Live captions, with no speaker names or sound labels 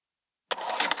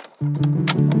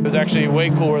It was actually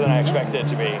way cooler than I expected it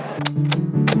to be.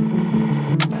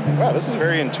 Wow, this is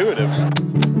very intuitive.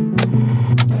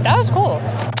 That was cool.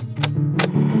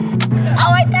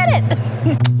 Oh, I did it!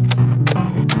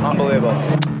 Unbelievable.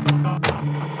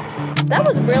 That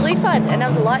was really fun, and that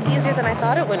was a lot easier than I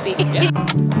thought it would be.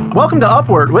 Welcome to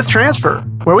Upward with Transfr,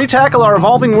 where we tackle our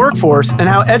evolving workforce and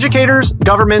how educators,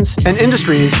 governments, and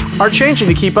industries are changing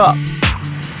to keep up.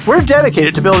 We're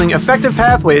dedicated to building effective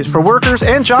pathways for workers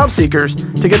and job seekers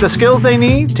to get the skills they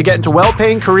need to get into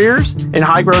well-paying careers in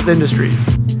high-growth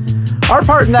industries. Our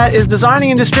part in that is designing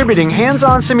and distributing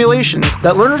hands-on simulations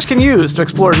that learners can use to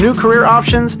explore new career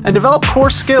options and develop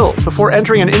core skills before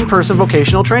entering an in-person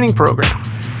vocational training program.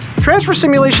 Transfr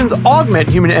simulations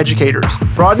augment human educators,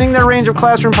 broadening their range of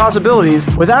classroom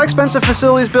possibilities without expensive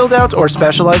facilities build-outs or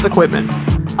specialized equipment.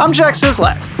 I'm Jack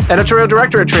Sislak, Editorial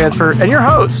Director at Transfr, and your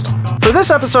host. For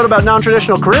this episode about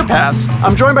non-traditional career paths,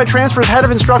 I'm joined by Transfr's Head of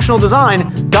Instructional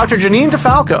Design, Dr. Jeanine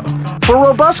DeFalco, for a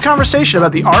robust conversation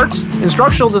about the arts,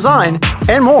 instructional design,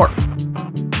 and more.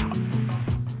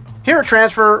 Here at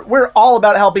Transfr, we're all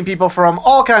about helping people from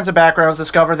all kinds of backgrounds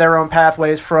discover their own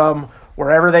pathways from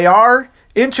wherever they are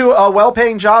into a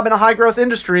well-paying job in a high-growth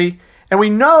industry, and we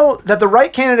know that the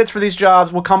right candidates for these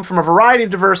jobs will come from a variety of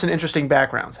diverse and interesting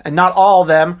backgrounds, and not all of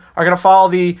them are going to follow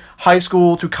the high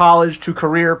school to college to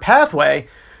career pathway.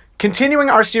 Continuing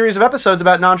our series of episodes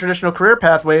about non-traditional career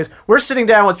pathways, we're sitting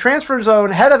down with Transfr's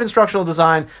own Head of Instructional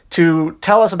Design to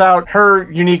tell us about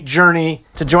her unique journey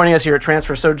to joining us here at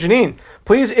Transfr. So Jeanine,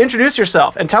 please introduce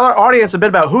yourself and tell our audience a bit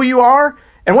about who you are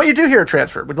and what you do here at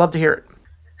Transfr. We'd love to hear it.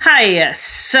 Hi, yes.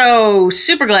 So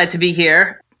super glad to be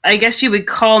here. I guess you would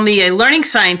call me a learning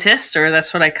scientist, or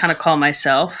that's what I kind of call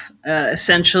myself.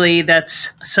 Essentially,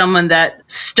 that's someone that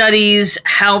studies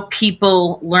how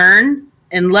people learn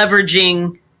and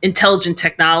leveraging intelligent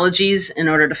technologies in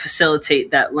order to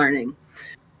facilitate that learning.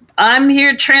 I'm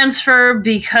here at Transfr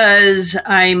because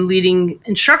I'm leading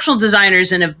instructional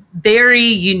designers in a very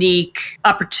unique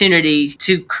opportunity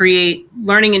to create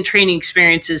learning and training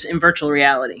experiences in virtual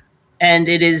reality. And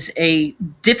it is a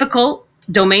difficult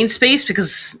domain space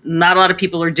because not a lot of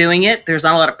people are doing it. There's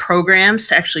not a lot of programs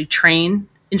to actually train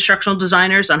instructional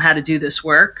designers on how to do this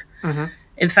work. Mm-hmm.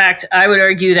 In fact, I would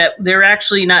argue that they're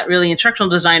actually not really instructional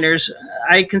designers.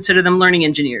 I consider them learning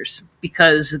engineers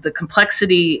because the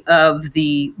complexity of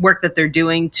the work that they're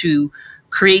doing to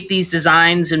create these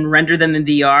designs and render them in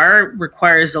VR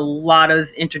requires a lot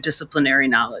of interdisciplinary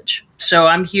knowledge. So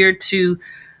I'm here to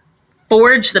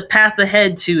forge the path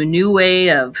ahead to a new way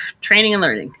of training and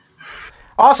learning.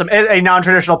 Awesome. A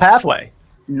non-traditional pathway.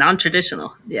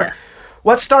 Non-traditional, yeah.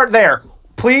 Let's start there.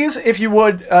 Please, if you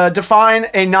would, define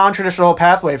a non-traditional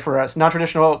pathway for us,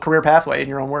 non-traditional career pathway in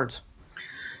your own words.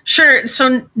 Sure.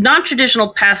 So non-traditional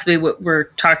pathway, what we're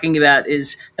talking about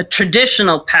is a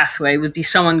traditional pathway would be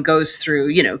someone goes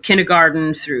through,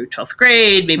 kindergarten through 12th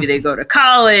grade. Maybe they go to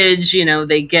college,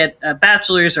 they get a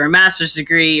bachelor's or a master's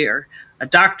degree or a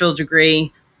doctoral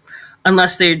degree,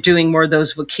 unless they're doing more of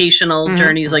those vocational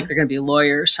journeys, like they're going to be a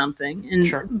lawyer or something.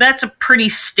 And that's a pretty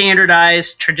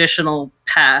standardized traditional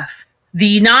path.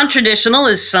 The non-traditional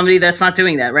is somebody that's not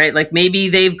doing that, right? Like maybe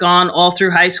they've gone all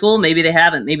through high school. Maybe they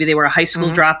haven't. Maybe they were a high school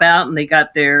dropout and they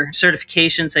got their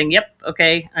certification saying, yep,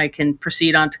 okay, I can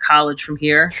proceed on to college from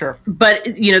here. Sure. But,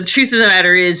 the truth of the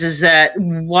matter is that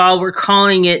while we're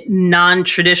calling it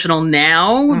non-traditional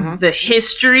now, the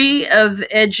history of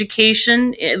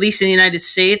education, at least in the United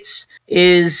States,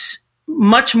 is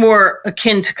much more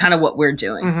akin to kind of what we're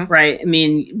doing, right? I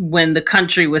mean, when the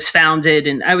country was founded,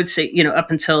 and I would say,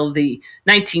 up until the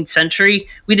 19th century,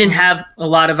 we didn't have a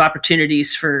lot of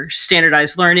opportunities for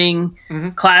standardized learning,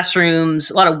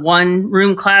 classrooms, a lot of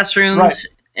one-room classrooms,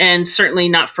 and certainly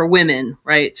not for women,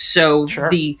 right? So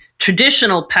the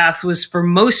traditional path was for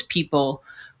most people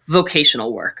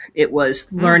vocational work. It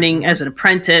was learning as an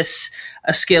apprentice,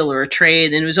 a skill or a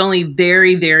trade, and it was only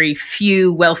very, very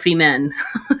few wealthy men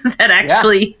that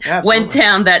actually went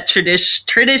down that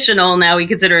traditional, now we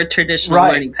consider a traditional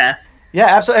learning path. Yeah,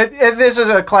 absolutely. This is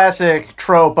a classic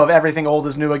trope of everything old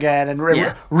is new again, and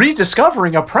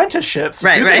rediscovering apprenticeships.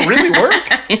 Right, Do they really work?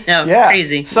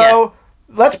 Crazy. So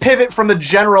let's pivot from the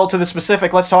general to the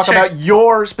specific. Let's talk about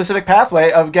your specific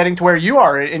pathway of getting to where you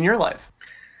are in your life.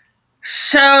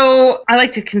 So I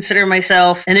like to consider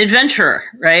myself an adventurer,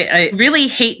 right? I really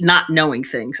hate not knowing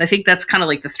things. I think that's kind of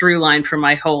like the through line for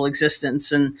my whole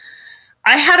existence. And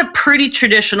I had a pretty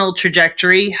traditional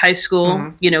trajectory, high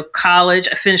school, college.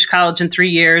 I finished college in 3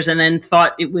 years and then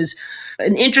thought it was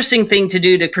an interesting thing to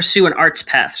do to pursue an arts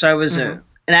path. So I was an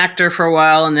an actor for a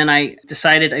while, and then I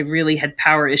decided I really had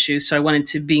power issues, so I went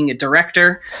into being a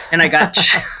director, and I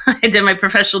did my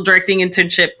professional directing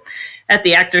internship at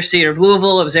the Actors Theater of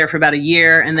Louisville. I was there for about a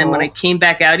year, and then when I came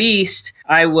back out east,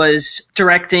 I was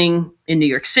directing in New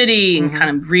York City and kind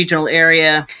of regional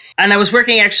area, and I was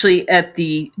working actually at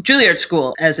the Juilliard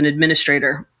School as an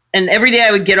administrator. And every day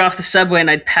I would get off the subway and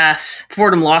I'd pass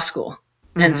Fordham Law School.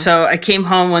 And so I came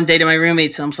home one day to my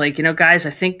roommates and I was like, guys, I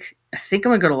think I'm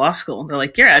gonna go to law school. They're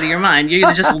like, you're out of your mind. You're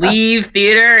gonna just leave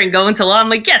theater and go into law? I'm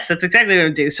like, yes, that's exactly what I'm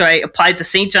gonna do. So I applied to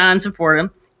St. John's and Fordham,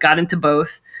 got into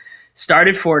both,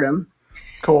 started Fordham.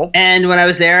 Cool. And when I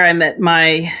was there, I met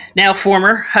my now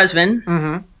former husband.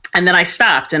 And then I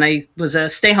stopped, and I was a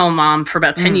stay-home mom for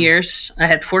about 10 years. I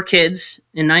had 4 kids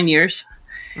in 9 years.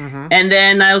 And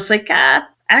then I was like,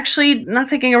 actually, not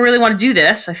thinking I really want to do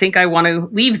this. I think I want to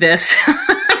leave this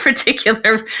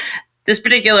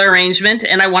particular arrangement,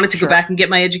 and I wanted to go back and get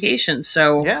my education.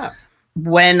 So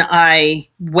when I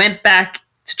went back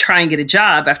to try and get a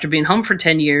job after being home for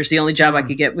 10 years, the only job I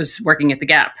could get was working at the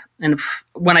Gap. And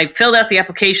when I filled out the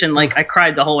application, like I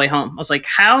cried the whole way home. I was like,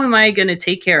 how am I going to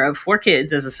take care of 4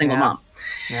 kids as a single mom?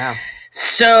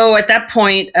 So at that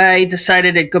point, I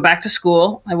decided to go back to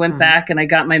school. I went back and I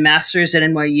got my master's at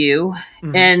NYU.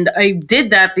 And I did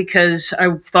that because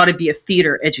I thought I'd be a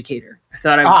theater educator. I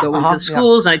thought I would go into the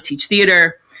schools and I'd teach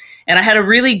theater. And I had a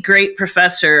really great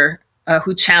professor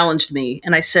who challenged me.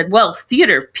 And I said, well,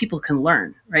 theater, people can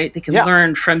learn, right? They can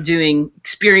learn from doing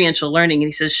experiential learning. And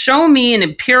he says, show me an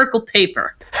empirical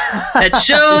paper that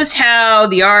shows how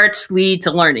the arts lead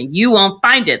to learning. You won't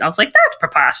find it. I was like, that's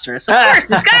preposterous. Of course,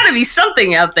 there's got to be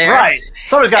something out there. Right.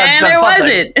 Somebody's got to And done there something.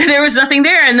 wasn't. There was nothing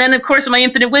there. And then, of course, in my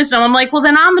infinite wisdom, I'm like, well,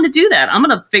 then I'm going to do that. I'm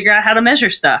going to figure out how to measure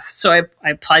stuff. So I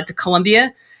applied to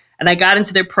Columbia, and I got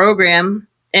into their program.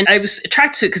 And I was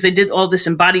attracted to it because they did all this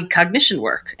embodied cognition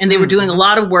work, and they were doing a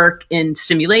lot of work in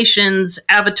simulations,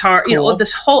 avatar. You know,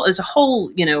 this whole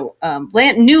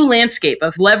new landscape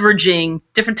of leveraging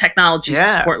different technologies to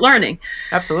support learning.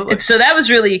 Absolutely. And so that was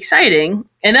really exciting.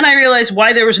 And then I realized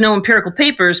why there was no empirical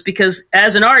papers, because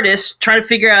as an artist, trying to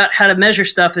figure out how to measure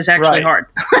stuff is actually hard.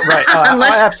 Right.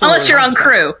 unless you're on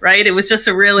crew, right? It was just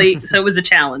so it was a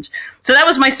challenge. So that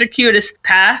was my circuitous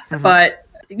path, but.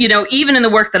 Even in the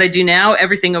work that I do now,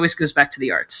 everything always goes back to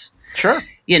the arts. Sure.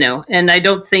 And I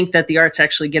don't think that the arts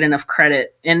actually get enough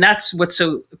credit. And that's what's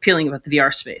so appealing about the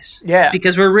VR space. Yeah.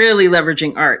 Because we're really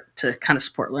leveraging art to kind of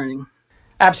support learning.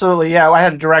 Absolutely. Yeah. I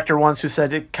had a director once who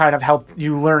said it kind of helped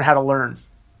you learn how to learn.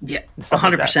 Yeah.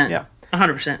 100%. Yeah.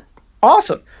 100%.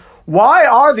 Awesome. Why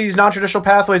are these non-traditional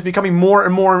pathways becoming more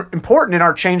and more important in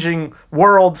our changing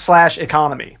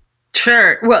world/economy?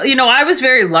 Sure. Well, I was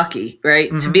very lucky,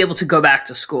 right, to be able to go back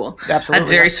to school. Absolutely. I had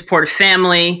a very supportive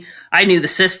family. I knew the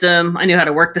system. I knew how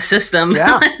to work the system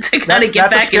to kind of get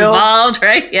back involved,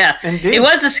 right? Yeah. Indeed. It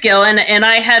was a skill. And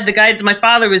I had the guidance. My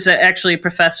father was actually a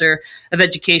professor of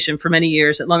education for many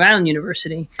years at Long Island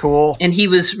University. Cool. And he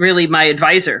was really my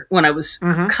advisor when I was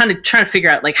kind of trying to figure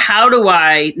out, like, how do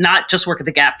I not just work at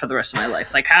the Gap for the rest of my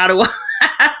life? Like,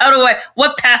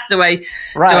 what path do I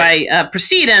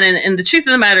proceed in? And the truth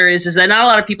of the matter is that not a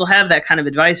lot of people have that kind of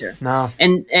advisor. No.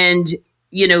 And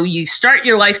you start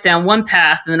your life down one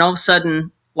path, and then all of a sudden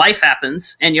life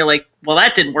happens, and you're like, well,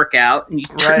 that didn't work out. And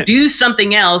you do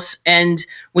something else. And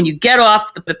when you get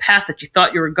off the path that you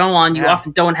thought you were going on, you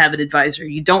often don't have an advisor.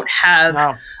 You don't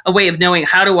have a way of knowing,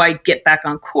 how do I get back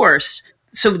on course?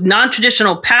 So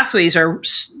non-traditional pathways are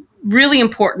really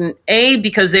important,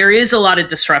 because there is a lot of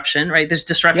disruption, right? There's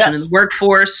disruption in the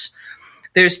workforce.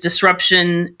 There's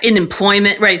disruption in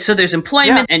employment, right? So there's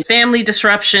employment and family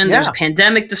disruption. There's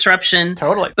pandemic disruption.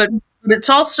 Totally. But it's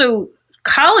also,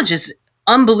 college is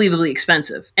unbelievably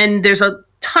expensive. And there's a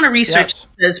ton of research that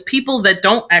says people that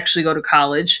don't actually go to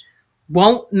college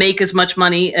won't make as much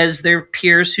money as their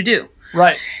peers who do.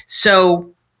 Right.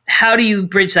 So how do you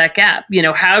bridge that gap?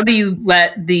 How do you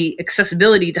let the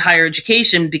accessibility to higher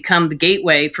education become the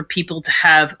gateway for people to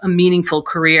have a meaningful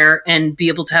career and be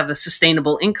able to have a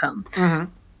sustainable income?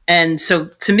 And so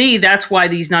to me, that's why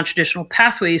these non-traditional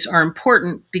pathways are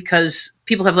important, because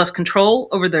people have less control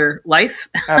over their life.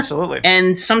 Absolutely.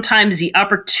 And sometimes the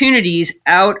opportunities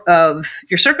out of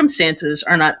your circumstances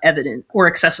are not evident or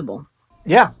accessible.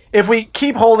 Yeah. If we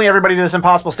keep holding everybody to this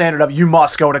impossible standard of you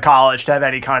must go to college to have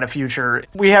any kind of future,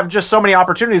 we have just so many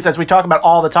opportunities, as we talk about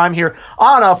all the time here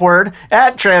on Upward,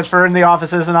 at Transfr, in the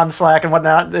offices and on Slack and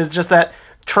whatnot. It's just that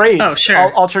trades, Oh,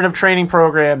 sure. alternative training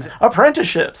programs,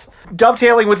 apprenticeships.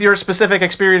 Dovetailing with your specific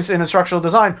experience in instructional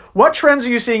design, what trends are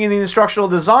you seeing in the instructional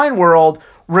design world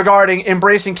regarding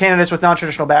embracing candidates with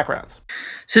non-traditional backgrounds?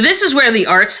 So this is where the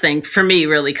arts thing for me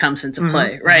really comes into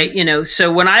play, right? You know,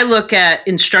 so when I look at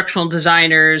instructional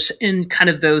designers and kind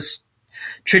of those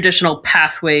traditional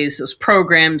pathways, those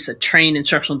programs that train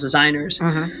instructional designers,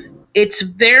 it's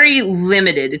very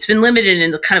limited. It's been limited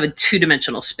in kind of a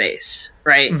two-dimensional space,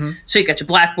 right? So you got your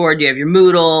Blackboard, you have your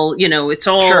Moodle, you know, it's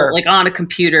all like on a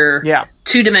computer. Yeah.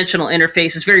 Two-dimensional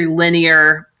interface. It's very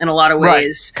linear in a lot of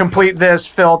ways. Right. Complete this,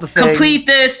 fill the thing. Complete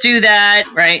this, do that,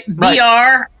 right?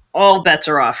 VR, all bets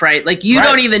are off, right? Like you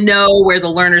don't even know where the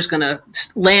learner's going to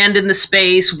land in the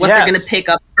space, what they're going to pick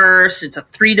up first. It's a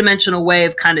three-dimensional way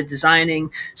of kind of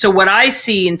designing. So what I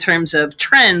see in terms of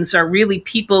trends are really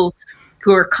people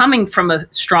who are coming from a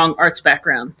strong arts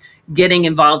background getting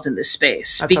involved in this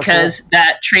space. That's because so cool.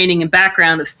 That training and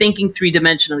background of thinking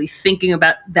three-dimensionally, thinking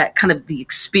about that kind of the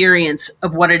experience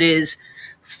of what it is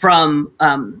from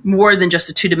more than just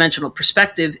a two-dimensional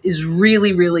perspective is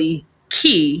really, really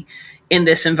key in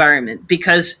this environment.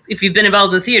 Because if you've been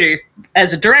involved in theater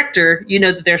as a director, you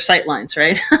know that there are sight lines,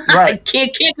 right? Right.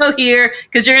 can't go here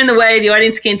because you're in the way. The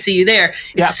audience can't see you there.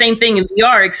 It's the same thing in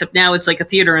VR, except now it's like a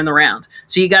theater in the round.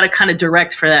 So you got to kind of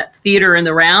direct for that theater in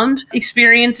the round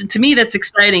experience. And to me, that's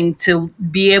exciting to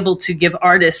be able to give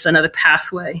artists another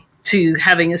pathway to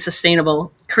having a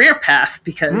sustainable career path,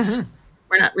 because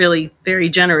we're not really very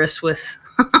generous with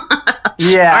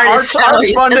arts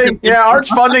funding. Arts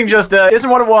funding just isn't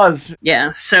what it was. Yeah,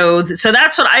 so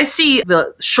that's what I see.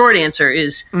 The short answer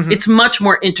is it's much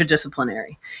more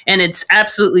interdisciplinary, and it's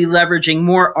absolutely leveraging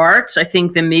more arts, I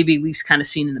think, than maybe we've kind of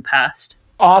seen in the past.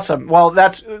 Awesome. Well,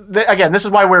 again, this is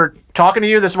why we're talking to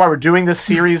you. This is why we're doing this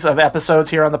series of episodes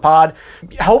here on the pod.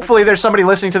 Hopefully there's somebody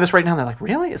listening to this right now and they're like,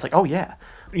 really? It's like, oh yeah.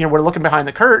 You know, we're looking behind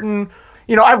the curtain.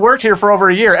 You know, I've worked here for over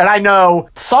a year, and I know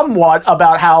somewhat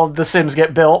about how the Sims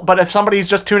get built, but if somebody's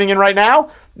just tuning in right now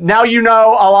you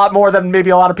know a lot more than maybe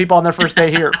a lot of people on their first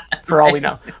day here, for all we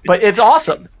know. But it's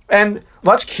awesome. And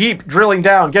let's keep drilling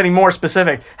down, getting more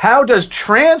specific. How does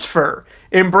Transfr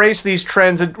embrace these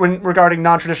trends regarding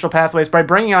non-traditional pathways by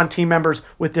bringing on team members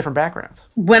with different backgrounds?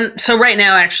 So right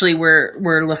now, actually,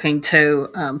 we're looking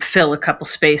to fill a couple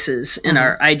spaces in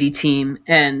our ID team,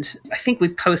 and I think we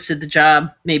posted the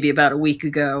job maybe about a week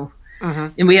ago,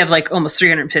 and we have like almost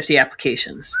 350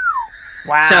 applications.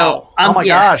 Wow! So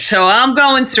gosh! So I'm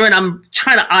going through and I'm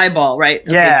trying to eyeball, right?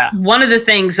 Yeah. Okay. One of the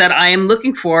things that I am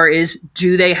looking for is,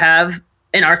 do they have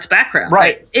an arts background,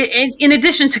 right? In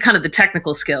addition to kind of the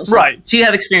technical skills, right? Like, do you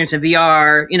have experience in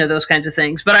VR, you know, those kinds of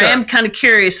things? But I am kind of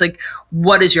curious, like,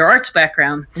 what is your arts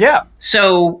background? Yeah.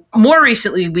 So more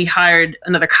recently, we hired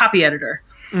another copy editor,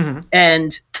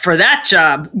 and for that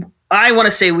job, I want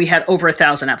to say we had over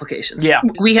 1,000 applications. Yeah.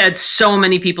 We had so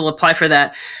many people apply for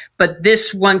that. But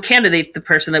this one candidate, the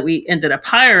person that we ended up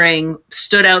hiring,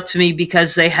 stood out to me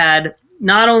because they had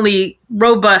not only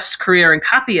robust career in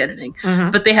copy editing,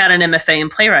 but they had an MFA in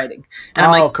playwriting. And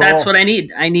I'm like, cool. That's what I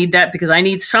need. I need that because I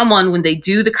need someone when they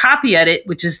do the copy edit,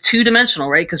 which is two-dimensional,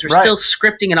 right? Because we're still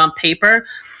scripting it on paper.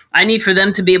 I need for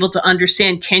them to be able to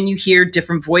understand, can you hear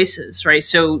different voices, right?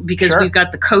 So because we've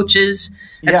got the coaches,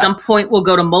 at some point we'll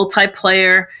go to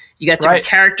multiplayer. You got different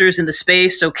characters in the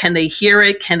space. So can they hear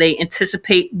it? Can they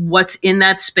anticipate what's in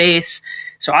that space?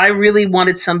 So I really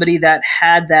wanted somebody that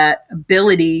had that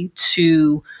ability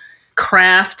to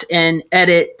craft and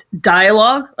edit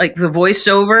dialogue, like the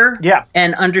voiceover,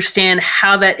 and understand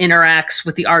how that interacts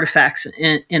with the artifacts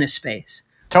in a space.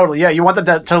 Totally. Yeah. You want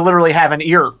them to literally have an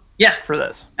ear for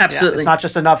this. Absolutely. It's not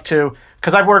just enough to,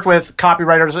 because I've worked with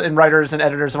copywriters and writers and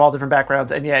editors of all different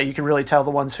backgrounds. And you can really tell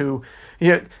the ones who,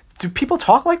 do people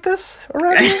talk like this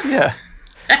around here? Yeah.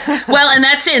 Well, and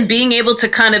that's it. Being able to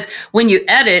kind of, when you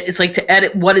edit, it's like to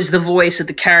edit what is the voice of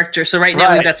the character. So right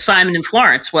now we've got Simon and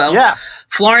Florence. Well,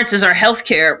 Florence is our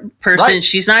healthcare person.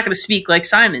 She's not going to speak like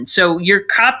Simon. So your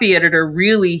copy editor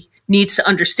really needs to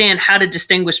understand how to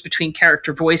distinguish between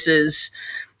character voices,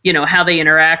 you know, how they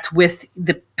interact with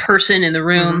the person in the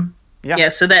room.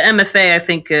 So that MFA, I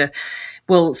think,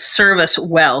 will serve us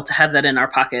well to have that in our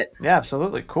pocket. Yeah,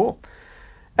 absolutely. Cool.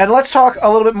 And let's talk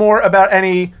a little bit more about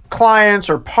any clients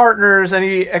or partners,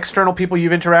 any external people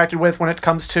you've interacted with when it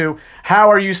comes to how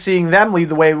are you seeing them lead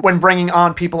the way when bringing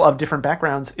on people of different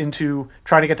backgrounds into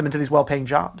trying to get them into these well-paying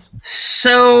jobs?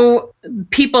 So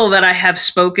people that I have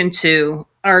spoken to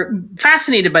are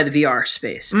fascinated by the VR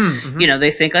space. You know,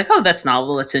 they think like, oh, that's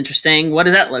novel. That's interesting. What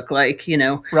does that look like? You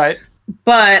know? Right.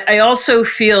 But I also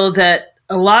feel that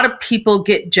a lot of people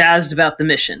get jazzed about the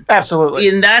mission. Absolutely.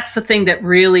 And that's the thing that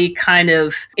really kind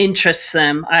of interests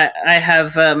them. I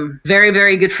have a very,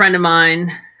 very good friend of mine.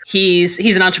 He's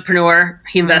an entrepreneur.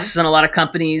 He invests in a lot of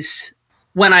companies.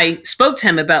 When I spoke to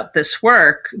him about this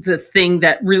work, the thing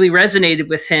that really resonated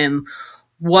with him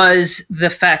was the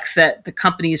fact that the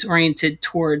company is oriented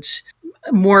towards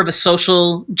more of a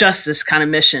social justice kind of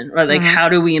mission, right? Like, how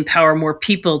do we empower more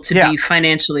people to be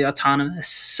financially autonomous?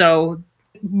 So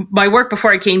my work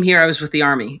before I came here, I was with the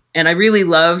Army, and I really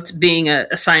loved being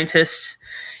a scientist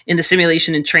in the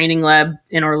simulation and training lab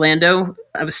in Orlando.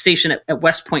 I was stationed at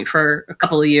West Point for a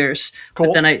couple of years,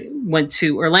 but then I went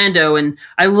to Orlando, and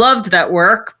I loved that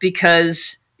work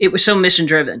because it was so mission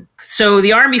driven. So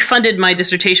the Army funded my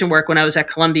dissertation work when I was at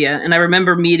Columbia, and I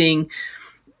remember meeting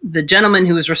the gentleman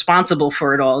who was responsible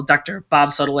for it all, Dr. Bob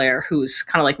Sotolaire, who was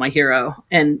kind of like my hero.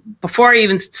 And before I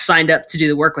even signed up to do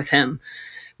the work with him,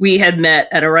 we had met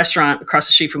at a restaurant across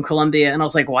the street from Columbia. And I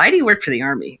was like, why do you work for the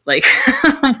Army? Like,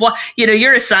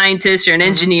 you're a scientist, you're an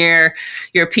engineer,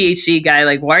 you're a PhD guy.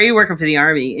 Like, why are you working for the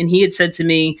Army? And he had said to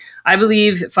me, I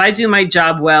believe if I do my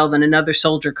job well, then another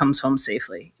soldier comes home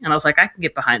safely. And I was like, I can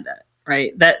get behind that,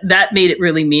 right? That made it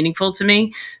really meaningful to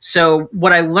me. So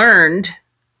what I learned,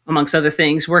 amongst other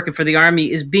things, working for the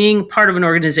Army, is being part of an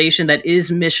organization that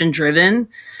is mission driven.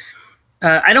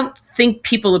 I don't think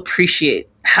people appreciate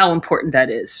how important that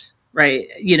is, right?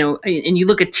 And you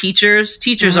look at teachers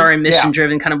are a mission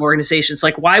driven kind of organizations.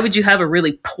 Like, why would you have a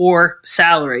really poor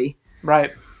salary?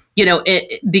 Right.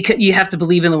 Because you have to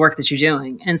believe in the work that you're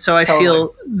doing. And so I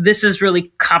feel this is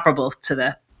really comparable to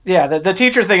that. Yeah, the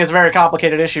teacher thing is a very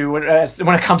complicated issue when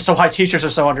it comes to why teachers are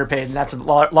so underpaid, and that's a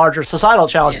larger societal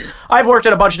challenge. Yeah. I've worked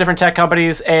at a bunch of different tech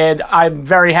companies, and I'm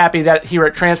very happy that here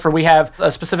at Transfr we have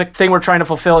a specific thing we're trying to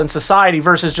fulfill in society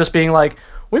versus just being like,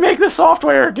 we make this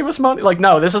software, give us money. Like,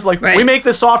 no, this is like, we make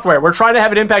this software. We're trying to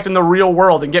have an impact in the real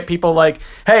world and get people like,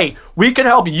 hey, we can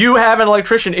help you have an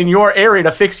electrician in your area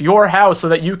to fix your house so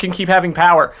that you can keep having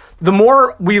power. The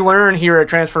more we learn here at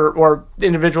Transfr, or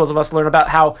individuals of us learn about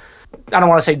how, I don't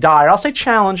want to say dire, I'll say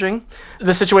challenging,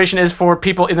 the situation is for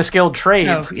people in the skilled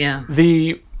trades,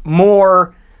 the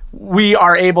more we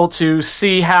are able to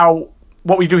see how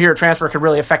what we do here at Transfr could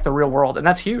really affect the real world. And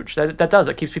that's huge. That does.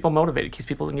 It keeps people motivated, keeps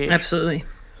people engaged. Absolutely.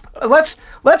 Let's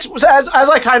as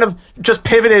I kind of just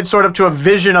pivoted sort of to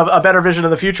a better vision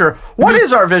of the future. What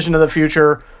is our vision of the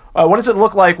future? What does it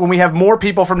look like when we have more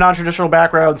people from non-traditional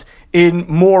backgrounds in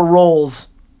more roles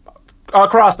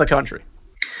across the country?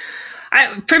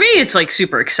 For me, it's like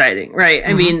super exciting, right?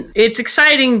 I mean, it's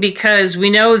exciting because we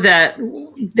know that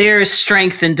there's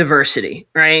strength in diversity,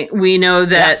 right? We know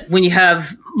that when you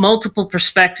have multiple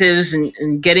perspectives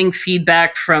and getting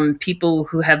feedback from people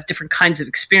who have different kinds of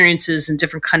experiences and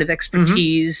different kind of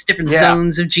expertise, different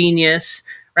zones of genius,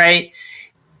 right?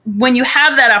 When you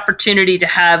have that opportunity to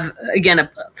have, again, a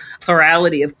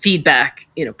plurality of feedback,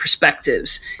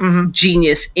 perspectives,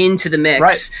 genius into the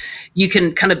mix, you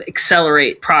can kind of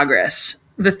accelerate progress.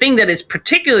 The thing that is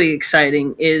particularly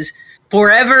exciting is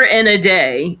forever and a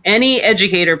day, any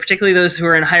educator, particularly those who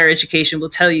are in higher education, will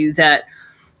tell you that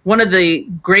one of the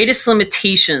greatest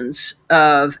limitations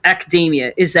of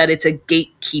academia is that it's a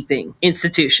gatekeeping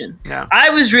institution. Yeah. I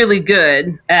was really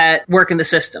good at working the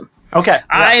system. Okay. Yeah.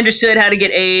 I understood how to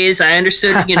get A's. I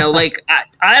understood, like,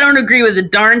 I don't agree with the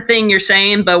darn thing you're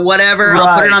saying, but whatever,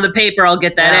 I'll put it on the paper, I'll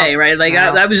get that A, right? Like,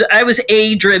 I was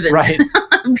A driven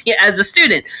as a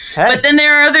student. Hey. But then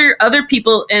there are other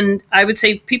people, and I would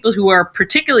say people who are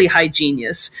particularly high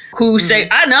genius, who say,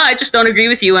 no, I just don't agree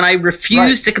with you, and I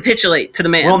refuse to capitulate to the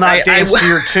man. Will not dance to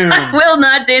your tune. I will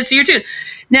not dance to your tune.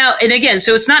 Now, and again,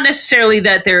 so it's not necessarily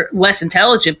that they're less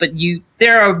intelligent, but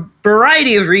there are a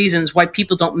variety of reasons why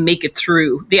people don't make it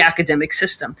through the academic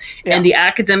system. Yeah. And the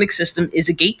academic system is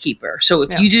a gatekeeper. So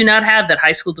if you do not have that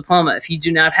high school diploma, if you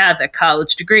do not have that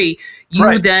college degree,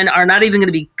 you then are not even going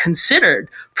to be considered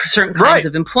for certain kinds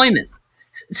of employment.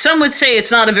 Some would say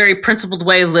it's not a very principled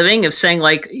way of living, of saying,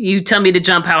 like, you tell me to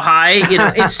jump how high,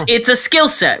 it's a skill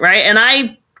set, right? And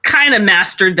I kind of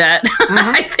mastered that.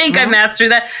 I think I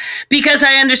mastered that because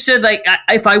I understood, like,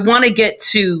 if I want to get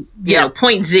to,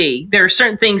 point Z, there are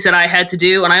certain things that I had to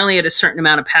do, and I only had a certain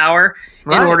amount of power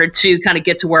in order to kind of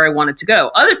get to where I wanted to go.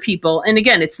 Other people, and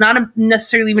again, it's not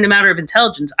necessarily even a matter of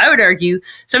intelligence. I would argue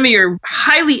some of your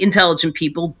highly intelligent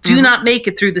people do not make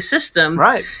it through the system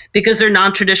because they're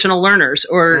non-traditional learners,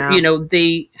 or,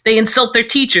 they insult their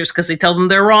teachers because they tell them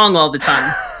they're wrong all the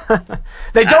time.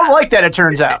 They don't like that, it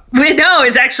turns out. No,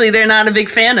 it's actually, they're not a big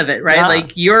fan of it, right? Yeah.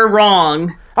 Like, you're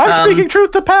wrong. I'm speaking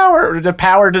truth to power. The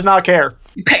power does not care.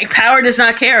 Power does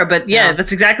not care, but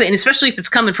that's exactly, and especially if it's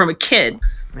coming from a kid.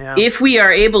 Yeah. If we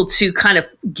are able to kind of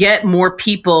get more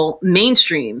people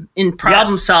mainstream in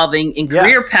problem solving in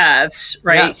career paths,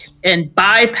 right? Yes. And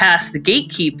bypass the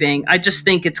gatekeeping, I just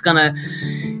think it's going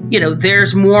to,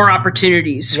 there's more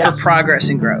opportunities for progress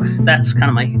and growth. That's kind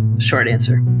of my short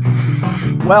answer.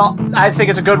 Well, I think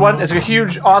it's a good one. It's a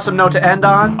huge, awesome note to end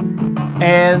on.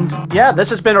 And yeah, this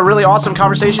has been a really awesome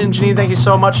conversation. Jeanine, thank you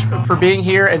so much for being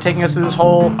here and taking us through this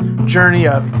whole journey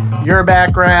of your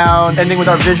background, ending with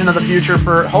our vision of the future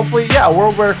for hopefully, a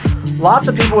world where lots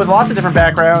of people with lots of different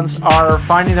backgrounds are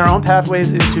finding their own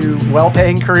pathways into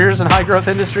well-paying careers in high-growth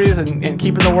industries and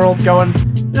keeping the world going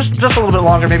just a little bit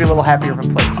longer, maybe a little happier of a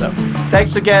place. So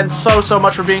thanks again so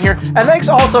much for being here. And thanks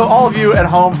also all of you at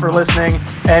home for listening.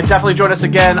 And definitely join us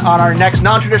again on our next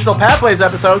Non-Traditional Pathways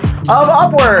episode of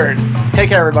Upward. Take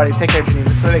care, everybody. Take care,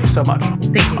 Jeanine. Thank you so much.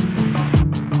 Thank you.